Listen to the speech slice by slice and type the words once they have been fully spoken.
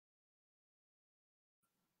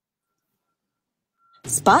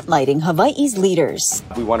Spotlighting Hawaii's leaders.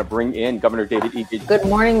 We want to bring in Governor David E. Good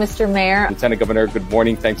morning, Mr. Mayor. Lieutenant Governor, good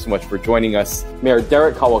morning. Thanks so much for joining us. Mayor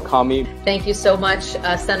Derek Kawakami. Thank you so much,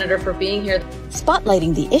 Senator, for being here.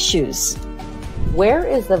 Spotlighting the issues. Where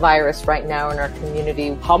is the virus right now in our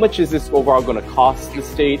community? How much is this overall going to cost the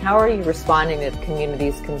state? How are you responding to the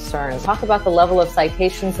community's concerns? Talk about the level of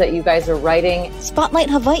citations that you guys are writing. Spotlight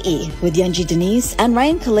Hawaii with Yanji Denise and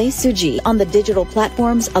Ryan Kalei-Suji on the digital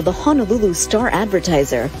platforms of the Honolulu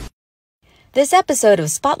Star-Advertiser. This episode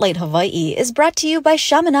of Spotlight Hawaii is brought to you by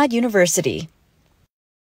Chaminade University.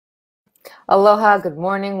 Aloha, good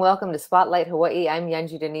morning. Welcome to Spotlight Hawaii. I'm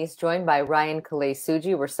Yanji Denise, joined by Ryan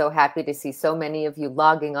Kalei-Suji. We're so happy to see so many of you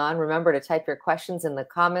logging on. Remember to type your questions in the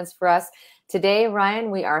comments for us. Today,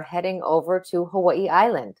 Ryan, we are heading over to Hawaii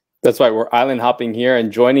Island. That's right. We're island hopping here,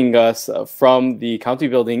 and joining us from the county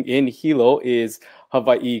building in Hilo is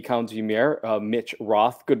Hawaii County Mayor Mitch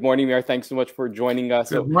Roth. Good morning, Mayor. Thanks so much for joining us.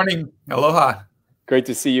 Good morning. Aloha. Great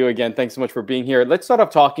to see you again. Thanks so much for being here. Let's start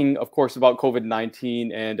off talking, of course, about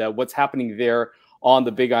COVID-19 and what's happening there on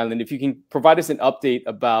the Big Island. If you can provide us an update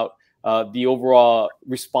about the overall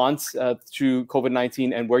response to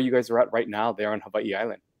COVID-19 and where you guys are at right now there on Hawaii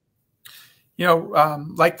Island. You know,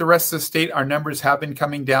 like the rest of the state, our numbers have been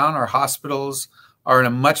coming down. Our hospitals are in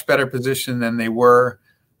a much better position than they were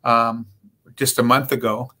just a month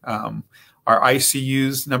ago. Our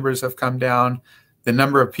ICUs numbers have come down. The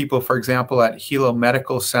number of people, for example, at Hilo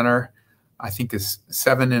Medical Center, I think is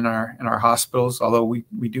 7 in our hospitals, although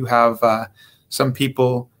we do have some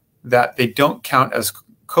people that they don't count as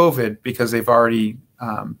COVID because they've already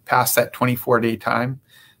passed that 24-day time.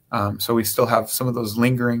 So we still have some of those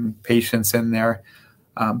lingering patients in there.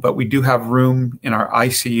 But we do have room in our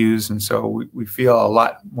ICUs, and so we feel a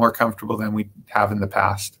lot more comfortable than we have in the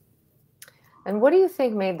past. And what do you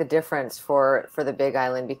think made the difference for the Big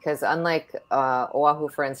Island? Because unlike Oahu,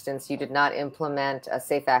 for instance, you did not implement a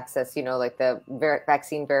safe access, you know, like the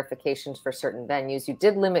vaccine verifications for certain venues. You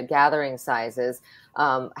did limit gathering sizes.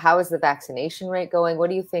 How is the vaccination rate going?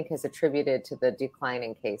 What do you think has attributed to the decline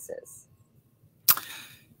in cases?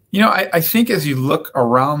 You know, I think as you look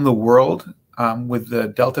around the world with the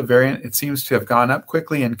Delta variant, it seems to have gone up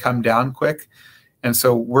quickly and come down quick. And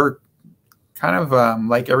so we're kind of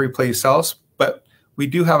like every place else. But we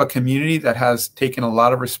do have a community that has taken a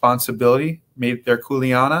lot of responsibility, made their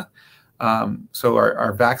kuleana. So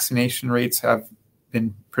our vaccination rates have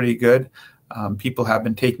been pretty good. People have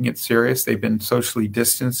been taking it serious. They've been socially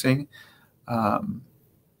distancing. And,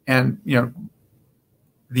 you know,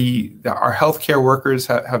 our healthcare workers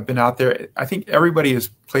have been out there. I think everybody has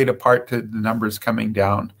played a part to the numbers coming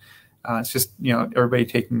down. It's just, you know, everybody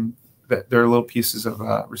taking their little pieces of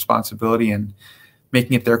responsibility and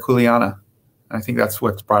making it their kuleana. I think that's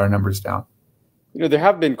what's brought our numbers down. You know, there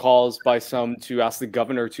have been calls by some to ask the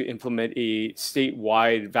governor to implement a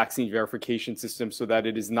statewide vaccine verification system so that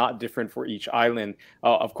it is not different for each island.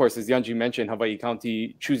 Of course, as Yanji mentioned, Hawaii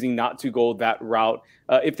County choosing not to go that route.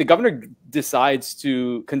 If the governor decides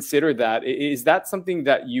to consider that, is that something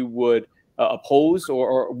that you would oppose,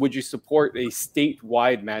 or would you support a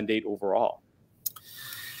statewide mandate overall?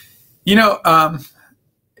 You know,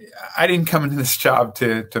 I didn't come into this job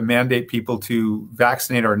to mandate people to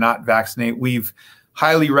vaccinate or not vaccinate. We've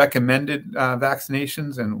highly recommended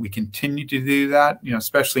vaccinations, and we continue to do that, you know,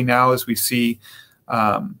 especially now as we see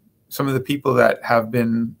some of the people that have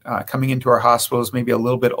been coming into our hospitals maybe a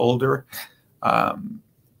little bit older. And,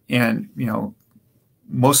 you know,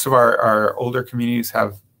 most of our older communities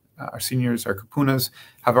have, our seniors, our kapunas,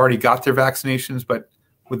 have already got their vaccinations, but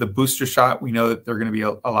with the booster shot, we know that they're going to be a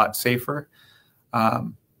lot safer.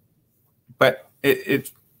 But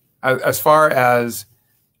as far as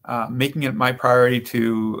making it my priority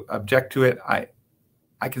to object to it, I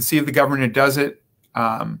can see if the governor does it,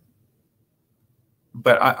 but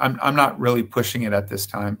I'm not really pushing it at this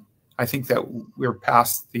time. I think that we're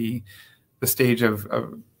past the stage of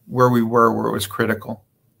where we were, where it was critical.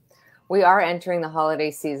 We are entering the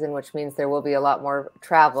holiday season, which means there will be a lot more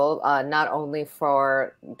travel, not only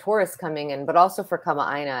for tourists coming in, but also for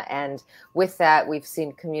Kama'aina. And with that, we've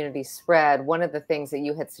seen community spread. One of the things that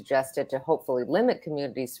you had suggested to hopefully limit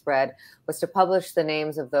community spread was to publish the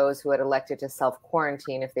names of those who had elected to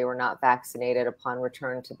self-quarantine if they were not vaccinated upon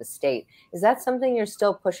return to the state. Is that something you're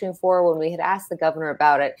still pushing for? When we had asked the governor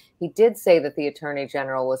about it, he did say that the Attorney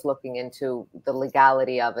General was looking into the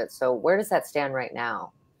legality of it. So where does that stand right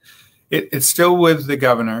now? It's still with the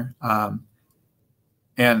governor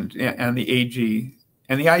and the AG,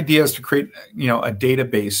 and the idea is to create, you know, a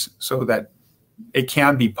database so that it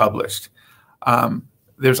can be published.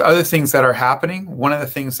 There's other things that are happening. One of the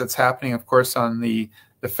things that's happening, of course, on the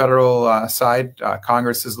the federal side,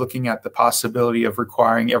 Congress is looking at the possibility of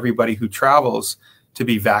requiring everybody who travels to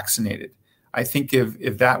be vaccinated. I think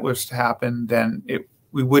if that was to happen, then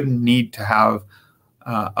we wouldn't need to have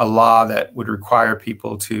a law that would require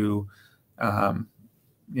people to, or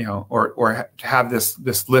to have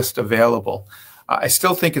this list available. I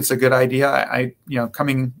still think it's a good idea.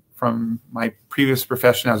 Coming from my previous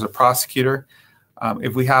profession as a prosecutor,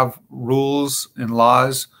 if we have rules and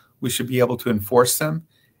laws, we should be able to enforce them.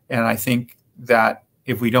 And I think that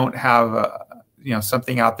if we don't have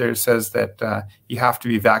something out there that says that you have to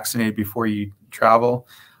be vaccinated before you travel,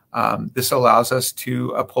 this allows us to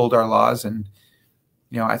uphold our laws. And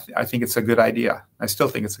I think it's a good idea. I still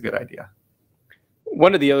think it's a good idea.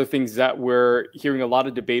 One of the other things that we're hearing a lot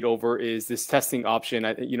of debate over is this testing option.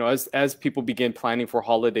 As people begin planning for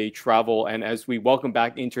holiday travel, and as we welcome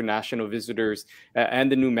back international visitors and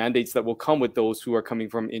the new mandates that will come with those who are coming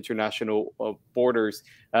from international borders,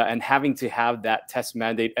 and having to have that test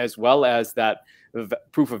mandate as well as that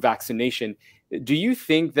proof of vaccination, do you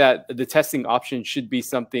think that the testing option should be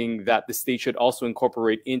something that the state should also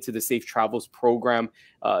incorporate into the Safe Travels program,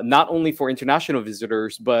 not only for international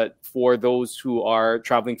visitors, but for those who are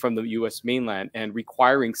traveling from the U.S. mainland, and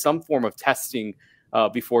requiring some form of testing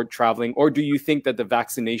before traveling? Or do you think that the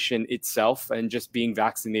vaccination itself and just being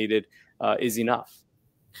vaccinated is enough?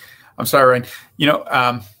 I'm sorry,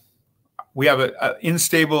 Ryan. We have an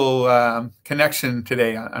unstable connection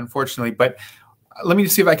today, unfortunately, but let me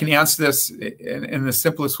see if I can answer this in the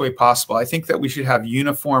simplest way possible. I think that we should have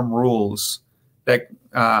uniform rules that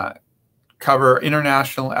cover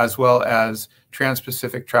international as well as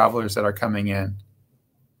trans-Pacific travelers that are coming in.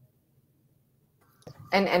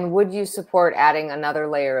 And would you support adding another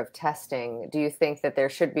layer of testing? Do you think that there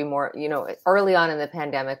should be more, early on in the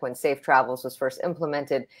pandemic when Safe Travels was first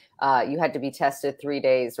implemented, you had to be tested 3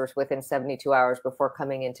 days or within 72 hours before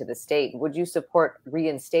coming into the state. Would you support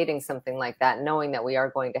reinstating something like that, knowing that we are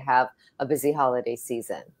going to have a busy holiday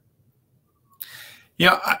season?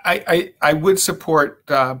 I would support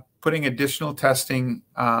putting additional testing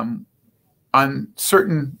on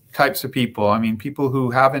certain types of people. I mean, people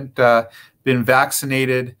who haven't been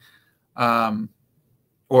vaccinated,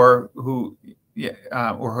 or who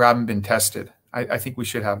haven't been tested. I think we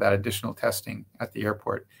should have that additional testing at the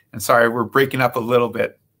airport. And sorry, we're breaking up a little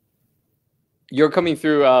bit. You're coming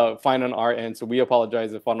through fine on our end, so we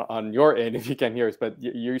apologize if on your end if you can't hear us, but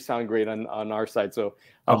you sound great on our side. So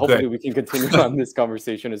hopefully we can continue on this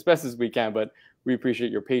conversation as best as we can, but we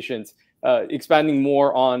appreciate your patience. Expanding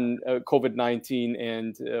more on COVID-19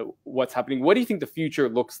 and what's happening, what do you think the future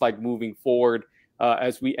looks like moving forward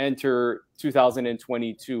as we enter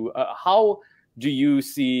 2022? How do you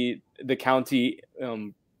see the county,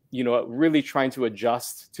 really trying to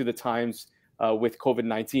adjust to the times with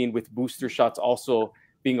COVID-19, with booster shots also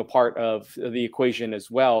being a part of the equation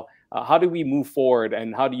as well? How do we move forward,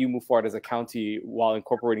 and how do you move forward as a county while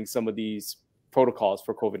incorporating some of these protocols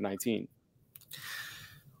for COVID-19?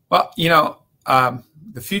 Well,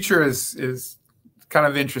 the future is kind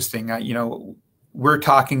of interesting. We're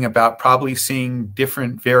talking about probably seeing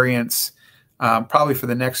different variants probably for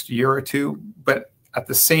the next year or two, but at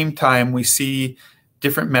the same time, we see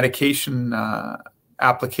different medication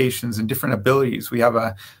applications and different abilities. We have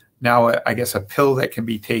I guess, a pill that can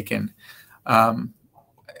be taken.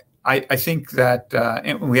 I think that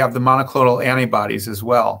and we have the monoclonal antibodies as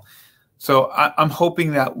well. So I'm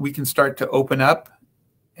hoping that we can start to open up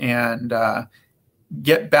and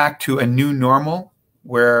get back to a new normal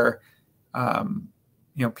where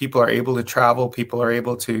people are able to travel, people are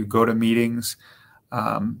able to go to meetings,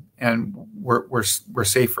 and we're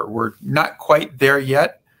safer. We're not quite there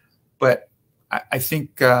yet, but I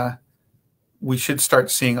think we should start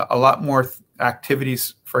seeing a lot more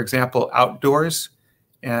activities, for example, outdoors,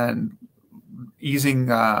 and easing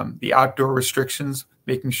the outdoor restrictions,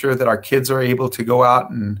 making sure that our kids are able to go out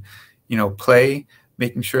and play,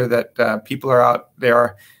 making sure that people are out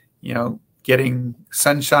there, getting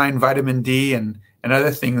sunshine, vitamin D, and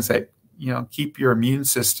other things that keep your immune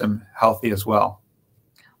system healthy as well.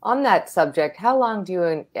 On that subject, how long do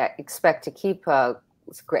you expect to keep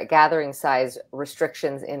gathering size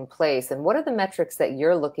restrictions in place, and what are the metrics that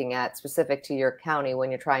you're looking at specific to your county when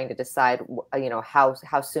you're trying to decide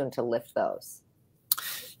how soon to lift those?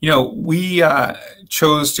 We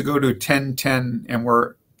chose to go to 10-10, and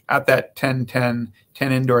we're at that 10-10,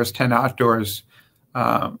 10 indoors, 10 outdoors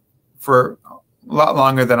for a lot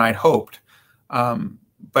longer than I'd hoped.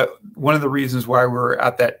 But one of the reasons why we're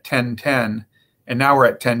at that 10-10 and now we're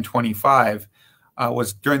at 10-25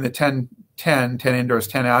 was during the 10 indoors,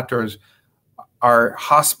 10 outdoors, our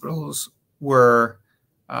hospitals were,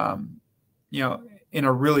 in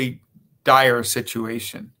a really dire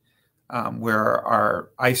situation where our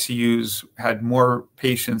ICUs had more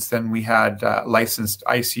patients than we had licensed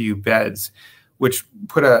ICU beds, which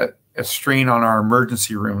put a strain on our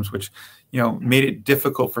emergency rooms, which made it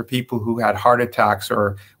difficult for people who had heart attacks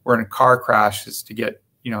or were in car crashes to get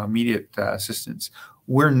immediate assistance.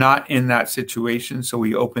 We're not in that situation, so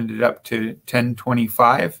we opened it up to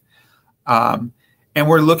 1025, and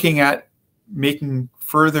we're looking at making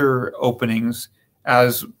further openings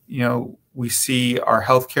as we see our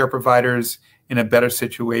healthcare providers in a better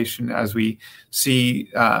situation, as we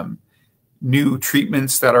see new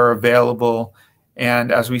treatments that are available,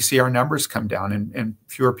 and as we see our numbers come down and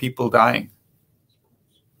fewer people dying.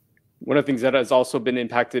 One of the things that has also been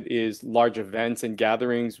impacted is large events and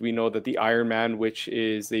gatherings. We know that the Ironman, which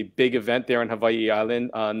is a big event there on Hawaii Island,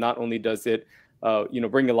 not only does it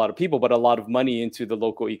bring a lot of people, but a lot of money into the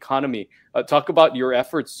local economy. Talk about your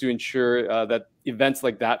efforts to ensure that events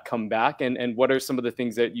like that come back, and what are some of the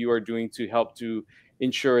things that you are doing to help to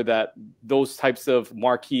ensure that those types of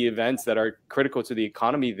marquee events that are critical to the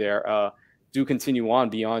economy there do continue on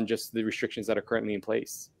beyond just the restrictions that are currently in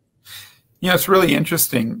place? It's really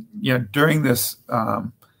interesting. During this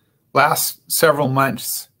last several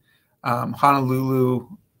months, Honolulu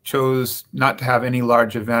chose not to have any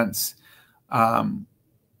large events.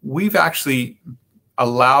 We've actually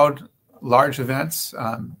allowed large events,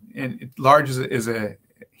 and large is a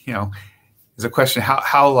question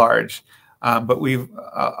how large, but we've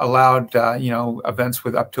allowed events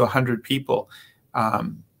with up to 100 people.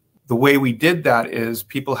 The way we did that is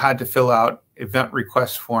people had to fill out event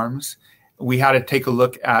request forms. We had to take a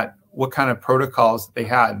look at what kind of protocols they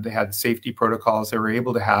had. They had safety protocols. They were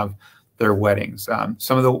able to have their weddings.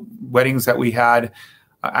 Some of the weddings that we had,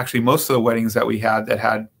 actually most of the weddings that we had that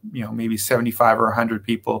had maybe 75 or 100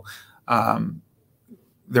 people,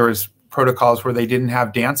 there was protocols where they didn't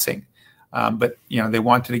have dancing, but they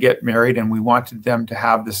wanted to get married, and we wanted them to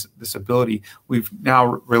have this ability. We've now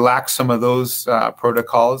relaxed some of those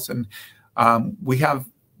protocols, and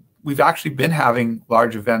we've actually been having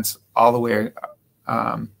large events all the way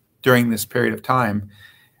during this period of time.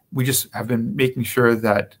 We just have been making sure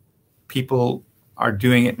that people are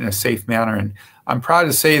doing it in a safe manner. And I'm proud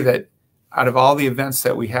to say that out of all the events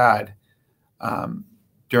that we had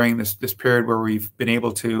during this period where we've been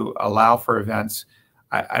able to allow for events,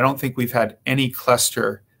 I don't think we've had any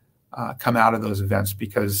cluster come out of those events,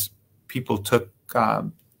 because people took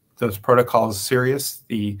those protocols serious.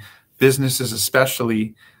 The businesses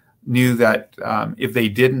especially knew that if they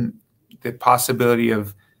didn't, the possibility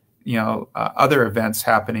of other events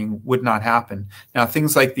happening would not happen. Now,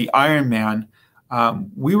 things like the Ironman,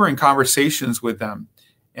 we were in conversations with them,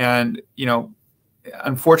 and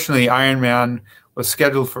unfortunately, Ironman was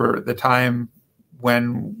scheduled for the time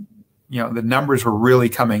when the numbers were really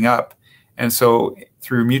coming up, and so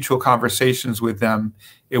through mutual conversations with them,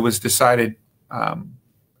 it was decided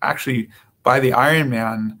actually by the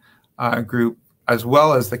Ironman group as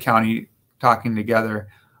well as the county talking together,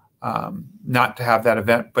 not to have that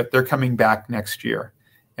event, but they're coming back next year.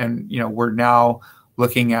 And, we're now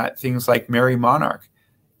looking at things like Merry Monarch.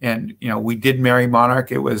 And, we did Merry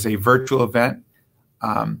Monarch. It was a virtual event.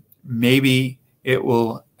 Maybe it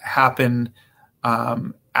will happen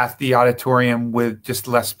at the auditorium with just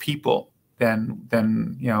less people than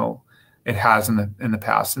it has in the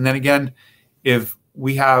past. And then again, if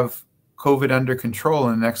we have COVID under control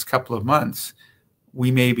in the next couple of months, we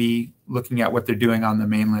may be looking at what they're doing on the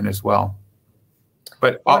mainland as well.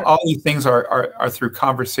 But all these things are through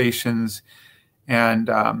conversations and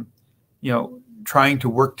trying to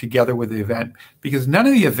work together with the event, because none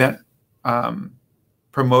of the event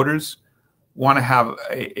promoters want to have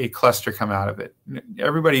a cluster come out of it.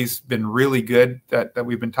 Everybody's been really good that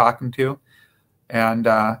we've been talking to, and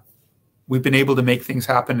we've been able to make things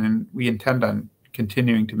happen, and we intend on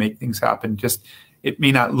continuing to make things happen. Just it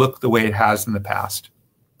may not look the way it has in the past.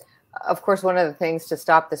 Of course, one of the things to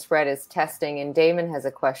stop the spread is testing. And Damon has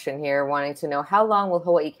a question here wanting to know, how long will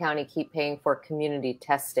Hawaii County keep paying for community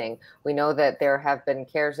testing? We know that there have been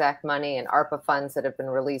CARES Act money and ARPA funds that have been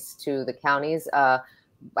released to the counties.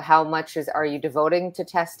 How much are you devoting to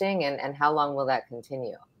testing, and how long will that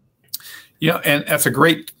continue? And that's a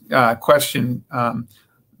great question.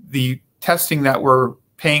 The testing that we're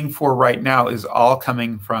paying for right now is all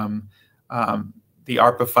coming from the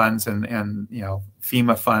ARPA funds and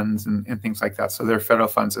FEMA funds and things like that. So they're federal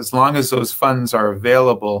funds. As long as those funds are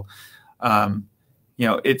available,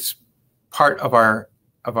 it's part of our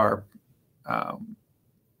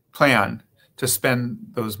plan to spend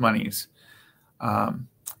those monies.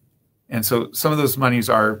 And so some of those monies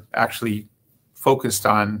are actually focused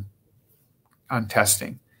on on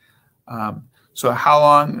testing. So how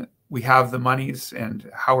long we have the monies and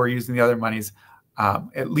how we're using the other monies,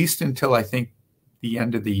 at least until I think the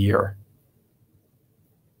end of the year.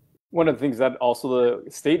 One of the things that also the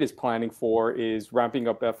state is planning for is ramping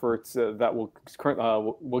up efforts that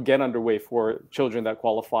will get underway for children that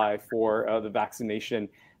qualify for the vaccination.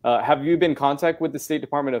 Have you been in contact with the State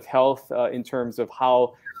Department of Health in terms of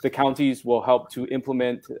how the counties will help to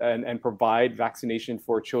implement and provide vaccination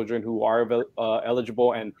for children who are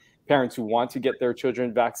eligible and parents who want to get their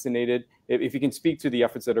children vaccinated? If you can speak to the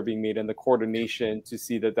efforts that are being made and the coordination to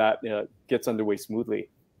see that that gets underway smoothly.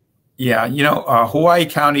 Yeah, Hawaii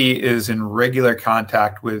County is in regular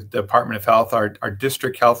contact with the Department of Health. Our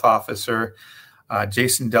district health officer,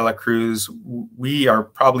 Jason Dela Cruz, we are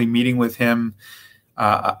probably meeting with him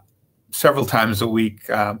several times a week.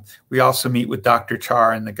 We also meet with Dr.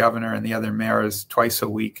 Char and the governor and the other mayors twice a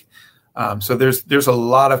week. So there's a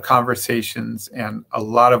lot of conversations and a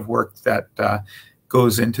lot of work that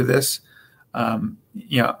goes into this.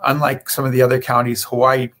 Unlike some of the other counties,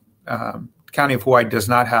 County of Hawaii does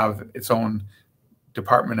not have its own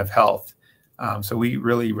Department of Health. So we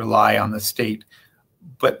really rely on the state.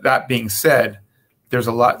 But that being said, there's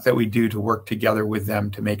a lot that we do to work together with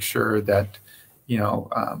them to make sure that,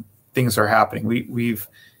 things are happening. We've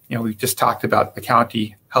just talked about the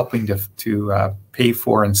county helping to pay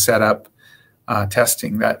for and set up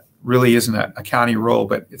testing. That really isn't a county role,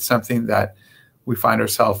 but it's something that we find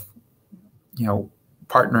ourselves,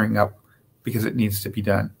 partnering up because it needs to be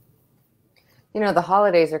done. The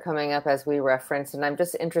holidays are coming up, as we referenced, and I'm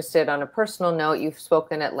just interested on a personal note. You've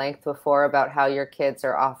spoken at length before about how your kids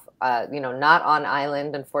are off, not on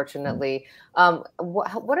island, unfortunately.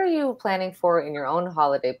 What are you planning for in your own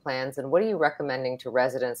holiday plans, and what are you recommending to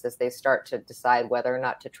residents as they start to decide whether or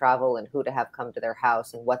not to travel and who to have come to their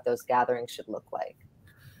house and what those gatherings should look like?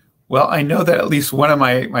 Well, I know that at least one of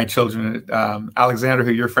my children, Alexander,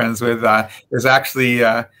 who you're friends with, is actually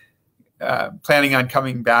planning on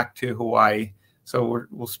coming back to Hawaii. So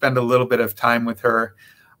we'll spend a little bit of time with her.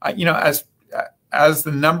 As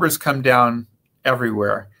the numbers come down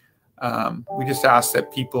everywhere, we just ask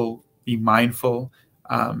that people be mindful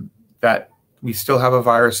that we still have a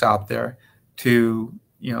virus out there, to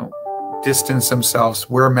distance themselves,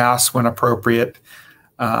 wear masks when appropriate,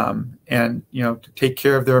 and to take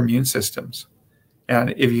care of their immune systems.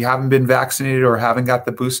 And if you haven't been vaccinated or haven't got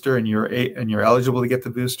the booster and you're eligible to get the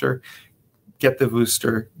booster,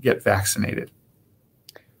 get vaccinated.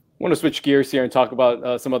 I want to switch gears here and talk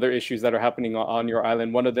about some other issues that are happening on your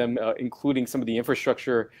island. One of them including some of the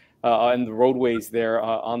infrastructure and the roadways there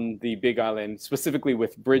on the Big Island, specifically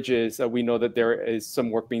with bridges. We know that there is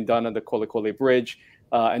some work being done on the Kolekole Bridge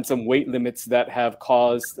and some weight limits that have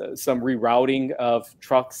caused some rerouting of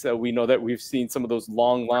trucks. We know that we've seen some of those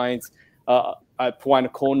long lines at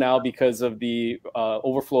Puanako now because of the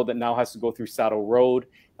overflow that now has to go through Saddle Road.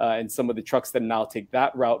 And some of the trucks that now take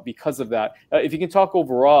that route because of that. If you can talk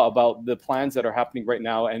overall about the plans that are happening right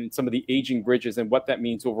now and some of the aging bridges and what that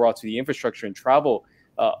means overall to the infrastructure and travel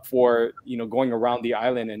for going around the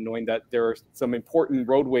island, and knowing that there are some important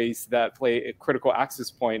roadways that play a critical access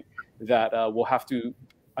point that will have to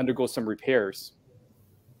undergo some repairs.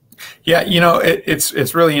 Yeah,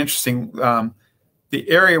 it's really interesting. The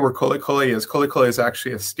area where Kolekole is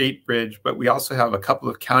actually a state bridge, but we also have a couple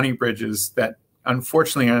of county bridges that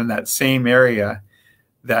unfortunately are in that same area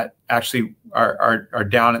that actually are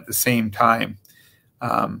down at the same time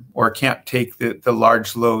or can't take the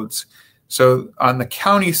large loads. So on the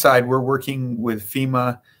county side, we're working with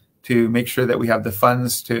FEMA to make sure that we have the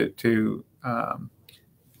funds to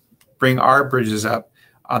bring our bridges up.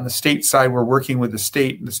 On the state side, we're working with the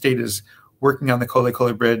state. The state is working on the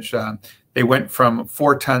Kolekole Bridge. They went from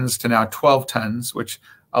 4 tons to now 12 tons, which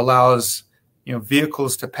allows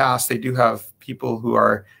vehicles to pass. They do have people who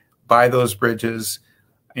are by those bridges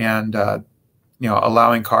and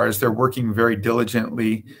allowing cars. They're working very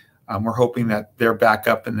diligently. We're hoping that they're back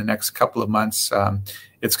up in the next couple of months.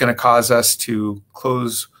 It's going to cause us to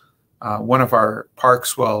close one of our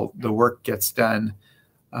parks while the work gets done.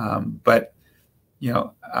 But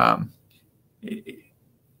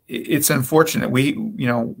it's unfortunate.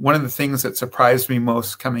 One of the things that surprised me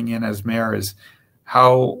most coming in as mayor is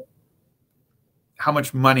how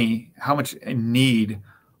much money, how much need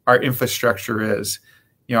our infrastructure is.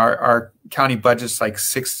 Our county budget's like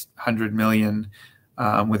 $600 million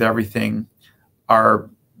with everything. Our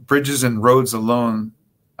bridges and roads alone,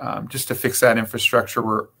 just to fix that infrastructure,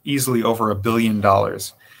 were easily over $1 billion.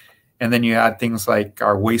 And then you add things like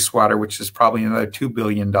our wastewater, which is probably another $2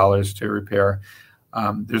 billion to repair.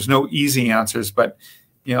 There's no easy answers, but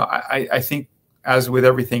I think as with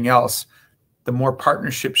everything else, the more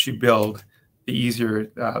partnerships you build, the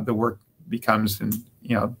easier the work becomes. And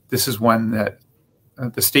this is one that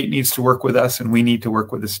the state needs to work with us, and we need to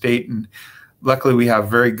work with the state. And luckily, we have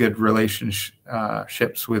very good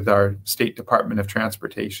relationships with our State Department of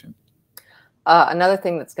Transportation. Another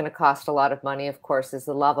thing that's going to cost a lot of money, of course, is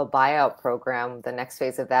the lava buyout program. The next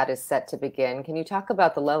phase of that is set to begin. Can you talk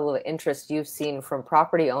about the level of interest you've seen from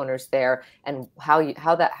property owners there, and how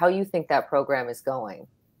you think that program is going?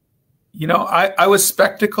 I was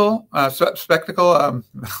skeptical. Skeptical,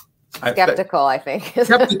 I think.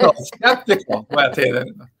 Skeptical. Well, I'll tell you that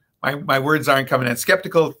my words aren't coming in.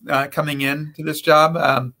 Skeptical coming into this job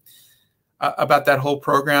about that whole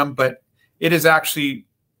program, but it is actually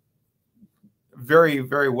very,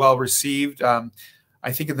 very well received.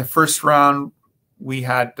 I think in the first round, we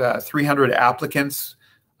had 300 applicants.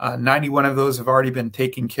 91 of those have already been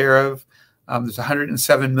taken care of. There's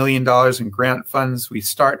 $107 million in grant funds. We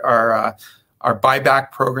start our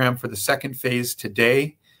buyback program for the second phase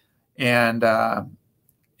today. And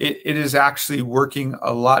it is actually working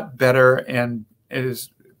a lot better, and it has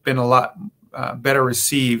been a lot better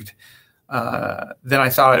received than I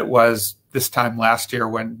thought it was this time last year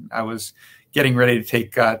when I was getting ready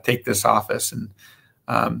to take this office. And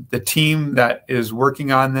the team that is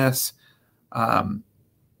working on this,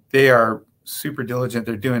 they are super diligent.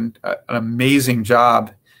 They're doing an amazing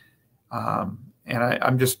job, and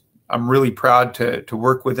I'm really proud to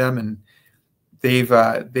work with them. And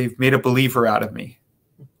they've made a believer out of me.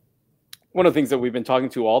 One of the things that we've been talking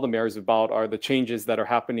to all the mayors about are the changes that are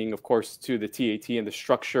happening, of course, to the TAT and the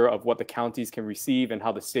structure of what the counties can receive, and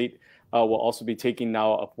how the state will also be taking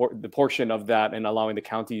now the portion of that and allowing the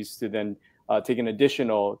counties to then take an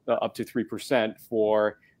additional up to 3%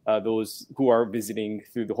 for those who are visiting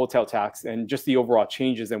through the hotel tax, and just the overall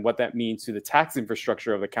changes and what that means to the tax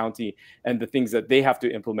infrastructure of the county and the things that they have to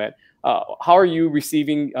implement. How are you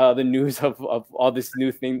receiving the news of all this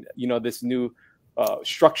new thing, this new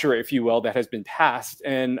structure, if you will, that has been passed,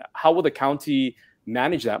 and how will the county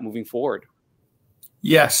manage that moving forward?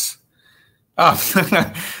 Yes. I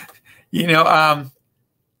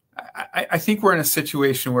think we're in a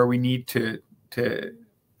situation where we need to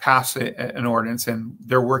pass an ordinance, and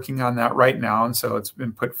they're working on that right now, and so it's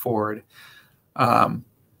been put forward.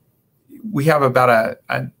 We have about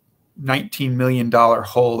a $19 million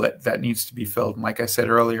hole that needs to be filled. And like I said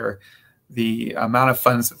earlier, the amount of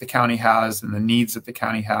funds that the county has and the needs that the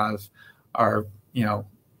county has are,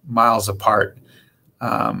 miles apart.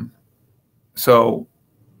 So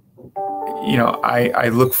I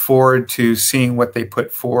look forward to seeing what they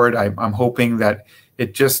put forward. I'm hoping that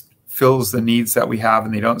it just fills the needs that we have,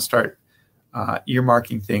 and they don't start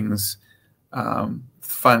earmarking things,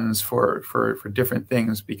 funds for different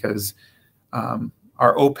things, because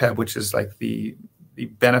our OPEB, which is like the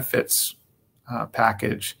benefits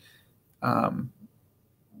package,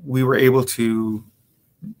 we were able to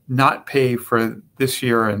not pay for this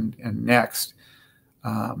year and next.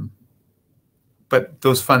 But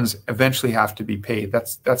those funds eventually have to be paid.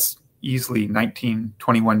 That's easily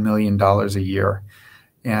 $21 million a year.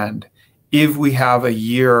 And if we have a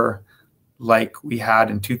year like we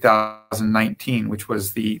had in 2019, which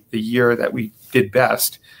was the year that we did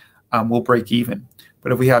best, we'll break even.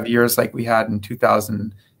 But if we have years like we had in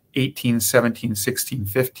 2018, 17, 16,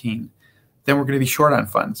 15, then we're going to be short on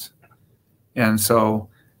funds. And so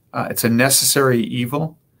it's a necessary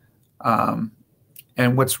evil. And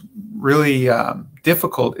what's really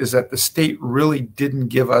difficult is that the state really didn't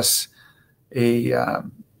give us a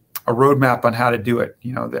roadmap on how to do it.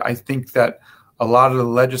 I think that a lot of the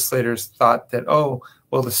legislators thought that, oh,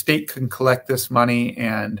 well, the state can collect this money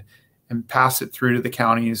and pass it through to the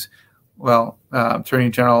counties. Well, Attorney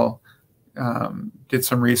General did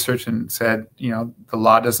some research and said, the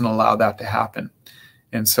law doesn't allow that to happen.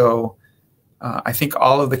 And so I think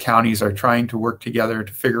all of the counties are trying to work together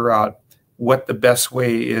to figure out what the best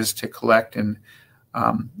way is to collect. And,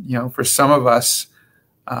 for some of us,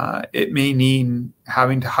 it may mean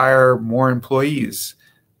having to hire more employees.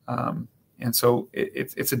 And so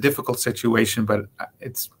it's a difficult situation, but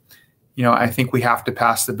I think we have to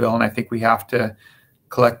pass the bill, and I think we have to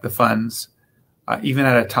collect the funds, even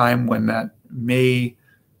at a time when that may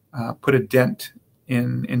put a dent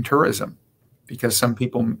in tourism, because some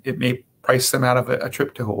people, it may price them out of a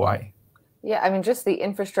trip to Hawaii. Yeah, I mean, just the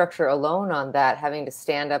infrastructure alone on that, having to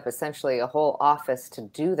stand up essentially a whole office to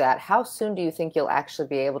do that. How soon do you think you'll actually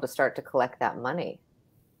be able to start to collect that money?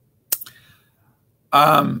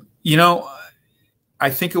 I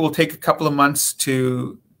think it will take a couple of months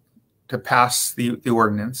to pass the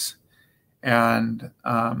ordinance, and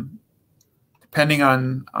depending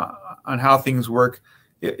on how things work,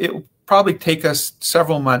 it will probably take us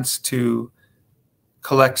several months to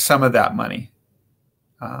collect some of that money.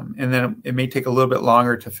 And then it may take a little bit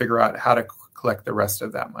longer to figure out how to collect the rest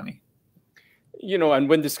of that money. You know, and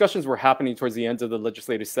when discussions were happening towards the end of the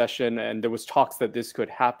legislative session, and there was talks that this could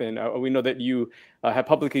happen, we know that you have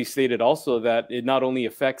publicly stated also that it not only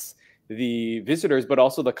affects the visitors, but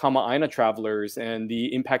also the Kama'aina travelers and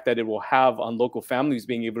the impact that it will have on local families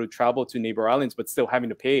being able to travel to neighbor islands, but still having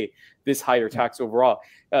to pay this higher tax overall.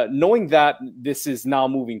 Knowing that this is now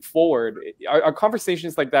moving forward, are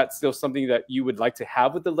conversations like that still something that you would like to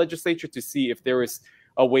have with the legislature to see if there is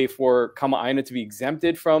a way for Kama'aina to be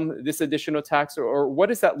exempted from this additional tax, or what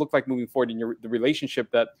does that look like moving forward in the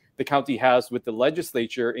relationship that the county has with the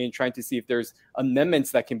legislature in trying to see if there's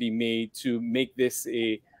amendments that can be made to make this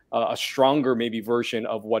a stronger maybe version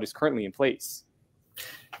of what is currently in place?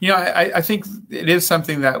 You know, I think it is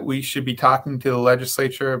something that we should be talking to the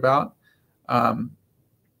legislature about.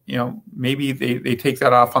 You know, maybe they take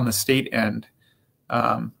that off on the state end,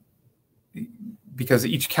 because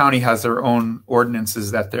each county has their own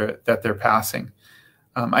ordinances that they're passing.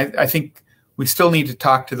 I think we still need to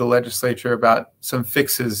talk to the legislature about some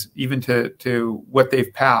fixes, even to what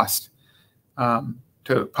they've passed,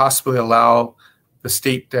 to possibly allow the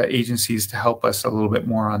state agencies to help us a little bit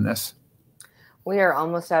more on this. We are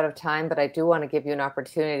almost out of time, but I do want to give you an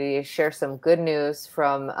opportunity to share some good news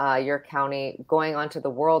from your county going onto the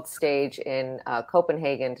world stage in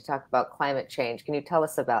Copenhagen to talk about climate change. Can you tell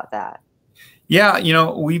us about that? Yeah, you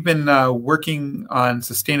know, we've been working on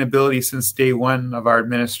sustainability since day one of our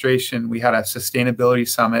administration. We had a sustainability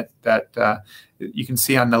summit that you can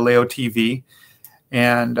see on Naleo TV.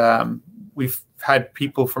 And we've had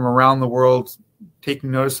people from around the world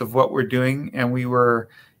taking notice of what we're doing. And we were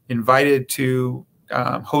invited to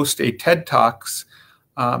host a TED Talks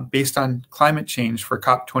based on climate change for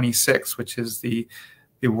COP26, which is the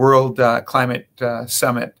World Climate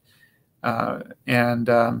Summit.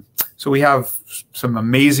 So we have some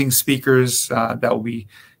amazing speakers that will be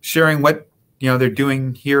sharing what they're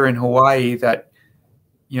doing here in Hawaii that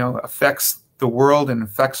affects the world and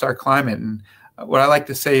affects our climate. And what I like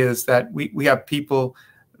to say is that we have people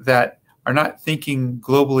that are not thinking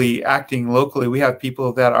globally, acting locally. We have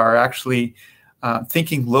people that are actually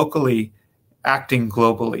thinking locally, acting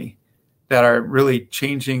globally, that are really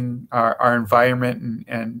changing our environment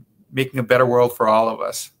and making a better world for all of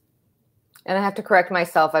us. And I have to correct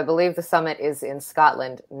myself. I believe the summit is in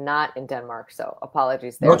Scotland, not in Denmark. So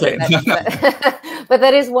apologies there. Okay. But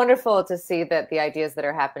that is wonderful to see that the ideas that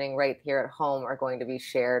are happening right here at home are going to be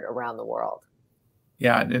shared around the world.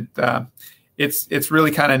 Yeah, it's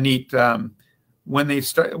really kind of neat. When they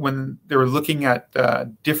were looking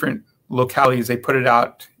at different localities, they put it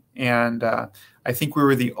out, and I think we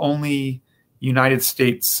were the only United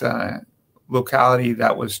States locality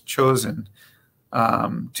that was chosen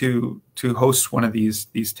to host one of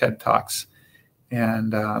these TED Talks.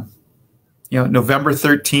 And November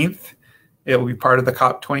 13th, it will be part of the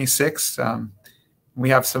COP26. We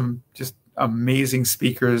have some just amazing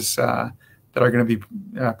speakers that are going to be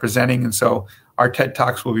presenting, and so our TED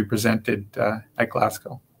Talks will be presented at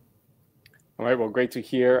Glasgow. All right, well, great to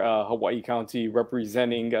hear Hawaii County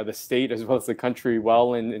representing the state as well as the country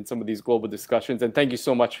well in some of these global discussions. And thank you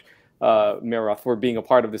so much, Mayor Roth, for being a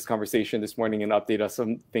part of this conversation this morning and update us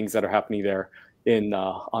on things that are happening there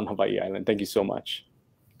on Hawaii Island. Thank you so much.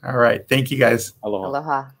 All right. Thank you, guys. Aloha.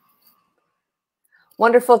 Aloha.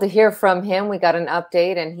 Wonderful to hear from him. We got an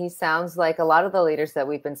update, and he sounds like a lot of the leaders that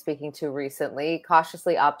we've been speaking to recently,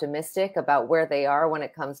 cautiously optimistic about where they are when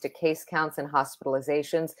it comes to case counts and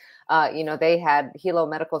hospitalizations. They had Hilo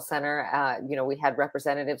Medical Center. We had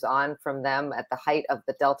representatives on from them at the height of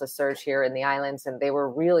the Delta surge here in the islands, and they were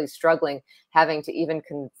really struggling, having to even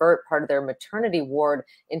convert part of their maternity ward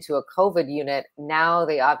into a COVID unit. Now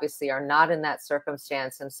they obviously are not in that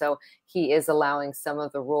circumstance, and so he is allowing some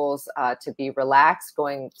of the rules to be relaxed,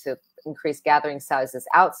 going to increase gathering sizes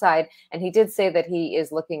outside. And he did say that he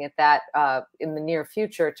is looking at that in the near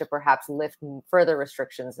future to perhaps lift further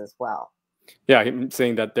restrictions as well. Yeah, I'm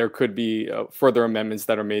saying that there could be further amendments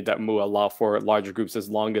that are made that will allow for larger groups as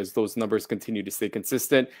long as those numbers continue to stay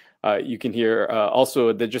consistent. You can hear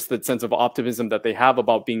also just the sense of optimism that they have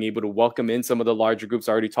about being able to welcome in some of the larger groups,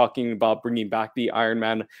 already talking about bringing back the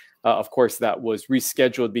Ironman. Of course, that was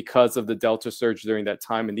rescheduled because of the Delta surge during that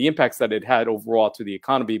time and the impacts that it had overall to the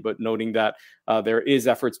economy, but noting that there is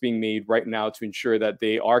efforts being made right now to ensure that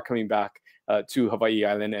they are coming back to Hawaii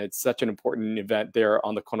Island. It's such an important event there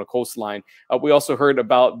on the Kona coastline. We also heard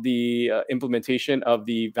about the implementation of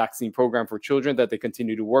the vaccine program for children, that they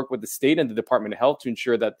continue to work with the state and the Department of Health to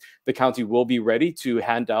ensure that the county will be ready to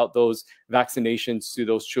hand out those vaccinations to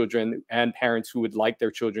those children and parents who would like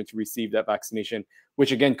their children to receive that vaccination,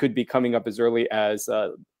 which again could be coming up as early as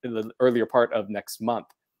the earlier part of next month.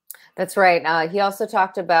 That's right. He also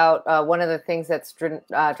talked about one of the things that's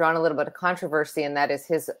drawn a little bit of controversy, and that is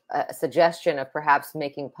his suggestion of perhaps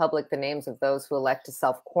making public the names of those who elect to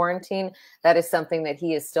self-quarantine. That is something that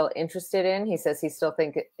he is still interested in. He says he still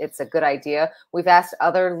thinks it's a good idea. We've asked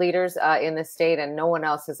other leaders in the state, and no one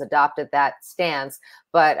else has adopted that stance.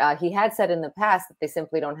 But he had said in the past that they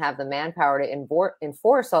simply don't have the manpower to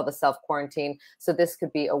enforce all the self-quarantine. So this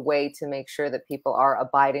could be a way to make sure that people are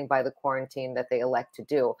abiding by the quarantine that they elect to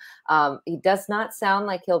do. He does not sound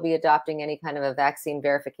like he'll be adopting any kind of a vaccine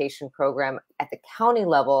verification program at the county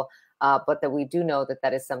level, but that we do know that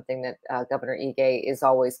that is something that Governor Ige is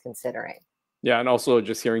always considering. Yeah, and also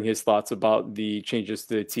just hearing his thoughts about the changes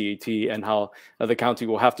to the TAT and how the county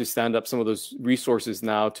will have to stand up some of those resources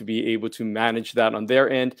now to be able to manage that on their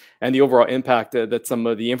end, and the overall impact that some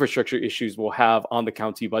of the infrastructure issues will have on the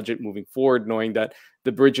county budget moving forward, knowing that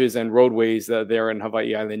the bridges and roadways there in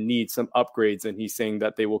Hawaii Island need some upgrades. And he's saying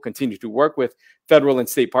that they will continue to work with federal and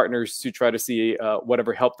state partners to try to see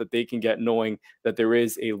whatever help that they can get, knowing that there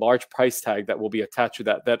is a large price tag that will be attached to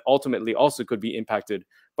that ultimately also could be impacted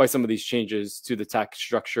by some of these changes to the tax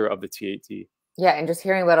structure of the TAT. Yeah, and just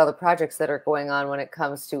hearing about all the projects that are going on when it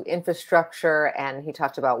comes to infrastructure, and he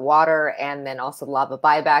talked about water and then also lava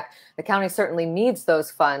buyback. The county certainly needs those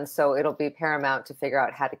funds, so it'll be paramount to figure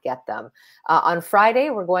out how to get them. On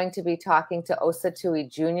Friday, we're going to be talking to Osa Tui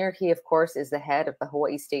Jr. He, of course, is the head of the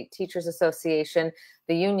Hawaii State Teachers Association.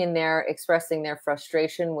 The union there expressing their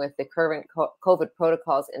frustration with the current COVID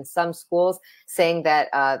protocols in some schools, saying that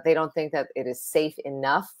they don't think that it is safe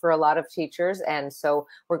enough for a lot of teachers. And so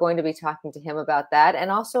we're going to be talking to him about that,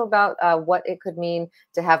 and also about what it could mean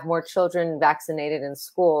to have more children vaccinated in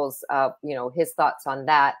schools, his thoughts on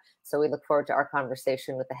that. So we look forward to our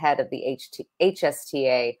conversation with the head of the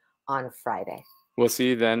HSTA on Friday. We'll see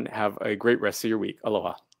you then. Have a great rest of your week.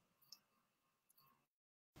 Aloha.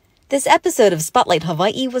 This episode of Spotlight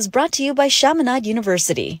Hawaii was brought to you by Chaminade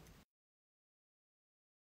University.